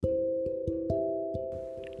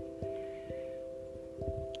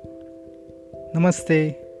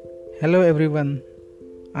Namaste. Hello everyone.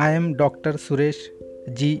 I am Dr. Suresh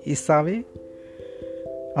G. Isave,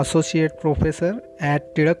 Associate Professor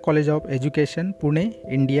at Tidak College of Education, Pune,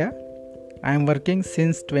 India. I am working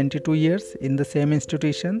since 22 years in the same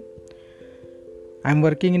institution. I am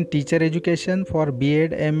working in teacher education for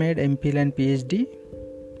B.Ed, M.Ed, M.Phil and PhD.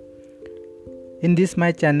 In this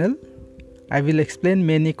my channel, I will explain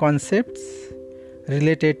many concepts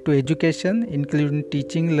related to education, including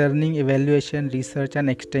teaching, learning, evaluation, research and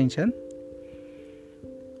extension.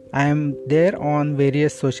 I am there on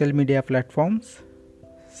various social media platforms.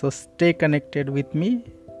 So stay connected with me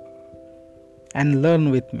and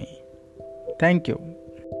learn with me. Thank you.